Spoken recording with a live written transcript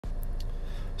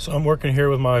So I'm working here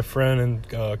with my friend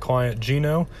and client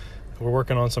Gino. We're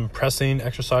working on some pressing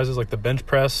exercises like the bench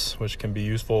press, which can be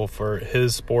useful for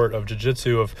his sport of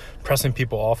jiu-jitsu, of pressing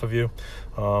people off of you.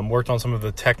 Worked on some of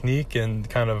the technique and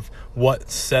kind of what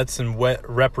sets and what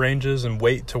rep ranges and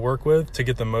weight to work with to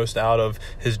get the most out of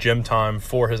his gym time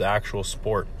for his actual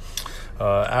sport.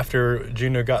 After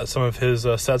Gino got some of his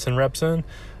sets and reps in,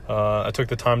 I took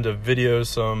the time to video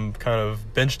some kind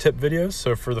of bench tip videos.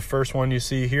 So for the first one you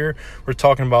see here, we're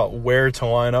talking about where to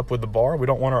line up with the bar. We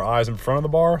don't want our eyes in front of the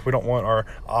bar. We don't want our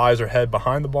eyes or head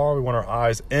behind the bar. We want our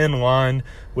eyes in line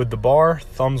with the bar,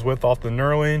 thumbs width off the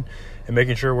knurling, and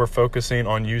making sure we're focusing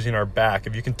on using our back.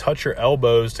 If you can touch your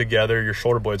elbows together, your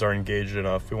shoulder blades are engaged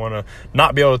enough. We want to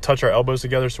not be able to touch our elbows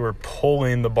together, so we're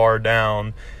pulling the bar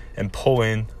down and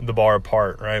pulling the bar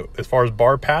apart, right? As far as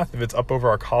bar path, if it's up over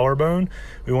our collarbone,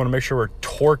 we want to make sure we're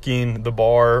torquing the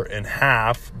bar in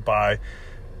half by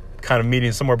kind of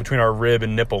meeting somewhere between our rib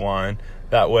and nipple line.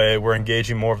 That way we're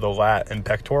engaging more of the lat and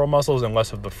pectoral muscles and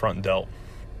less of the front delt.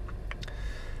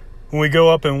 When we go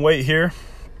up in weight here,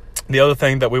 the other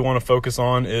thing that we want to focus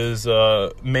on is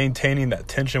maintaining that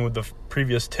tension with the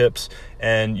previous tips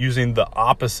and using the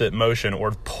opposite motion,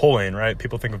 or pulling, right?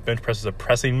 People think of bench press as a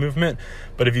pressing movement,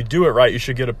 but if you do it right, you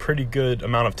should get a pretty good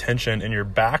amount of tension in your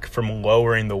back from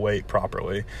lowering the weight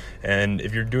properly. And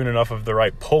if you're doing enough of the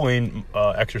right pulling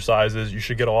exercises, you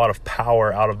should get a lot of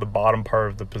power out of the bottom part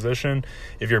of the position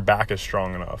if your back is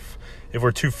strong enough. If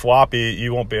we're too floppy,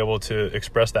 you won't be able to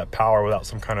express that power without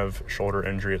some kind of shoulder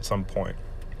injury at some point,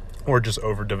 or just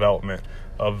overdevelopment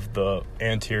of the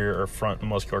anterior or front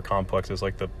muscular complexes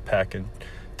like the pec and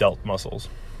delt muscles.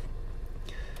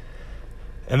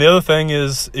 And the other thing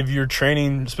is, if you're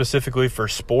training specifically for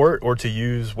sport or to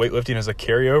use weightlifting as a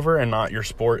carryover and not your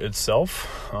sport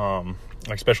itself,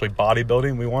 especially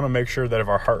bodybuilding, we want to make sure that if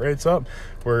our heart rate's up,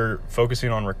 we're focusing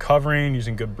on recovering,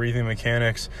 using good breathing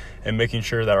mechanics, and making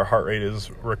sure that our heart rate is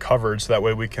recovered, so that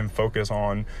way we can focus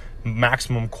on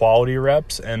maximum quality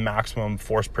reps and maximum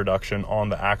force production on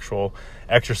the actual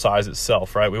exercise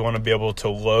itself, right? We want to be able to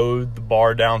load the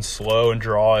bar down slow and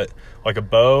draw it like a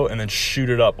bow, and then shoot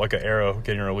it up like an arrow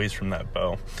getting released from that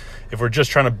bow. If we're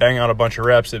just trying to bang out a bunch of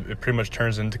reps, it pretty much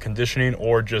turns into conditioning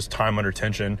or just time under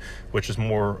tension, which is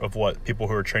more of what people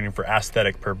who are training for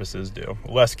aesthetic purposes do.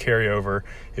 Less carryover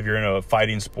if you're in a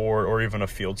fighting sport or even a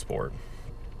field sport.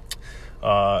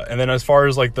 And then as far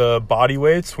as like the body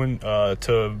weights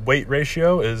to weight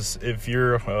ratio is, if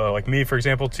you're like me, for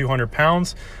example, 200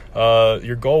 pounds,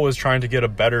 your goal is trying to get a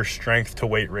better strength to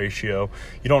weight ratio.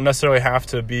 You don't necessarily have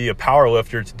to be a power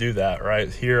lifter to do that,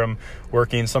 right? Here I'm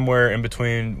working somewhere in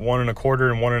between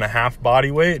 1.25 and 1.5 body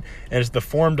weight, and the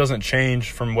form doesn't change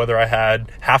from whether I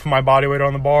had half of my body weight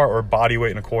on the bar or body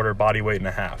weight and a quarter, body weight and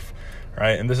a half.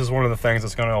 Right? And this is one of the things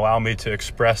that's going to allow me to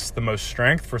express the most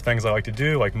strength for things I like to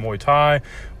do, like Muay Thai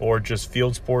or just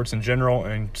field sports in general,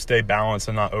 and stay balanced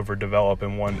and not overdevelop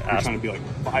in one aspect. You're trying to be like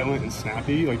violent and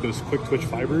snappy, like those quick twitch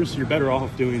fibers. You're better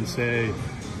off doing, say,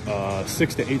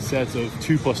 6 to 8 sets of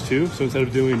 2 plus 2. So instead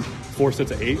of doing 4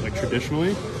 sets of 8 like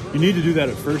traditionally, you need to do that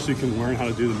at first so you can learn how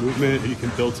to do the movement and you can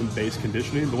build some base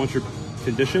conditioning. But once you're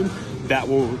conditioned, that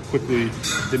will quickly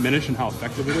diminish in how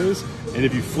effective it is. And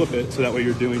if you flip it, so that way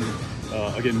you're doing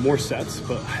again, more sets,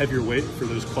 but heavier weight for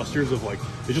those clusters of, like,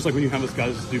 it's just like when you have those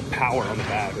guys do power on the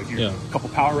bag, like a couple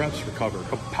power reps, recover, a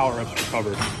couple power reps,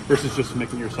 recover, versus just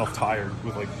making yourself tired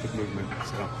with movement.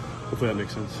 So hopefully that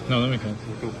makes sense. No, that makes sense.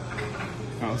 Cool. All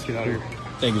right, let's get out of here.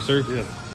 Thank you, sir. Yeah.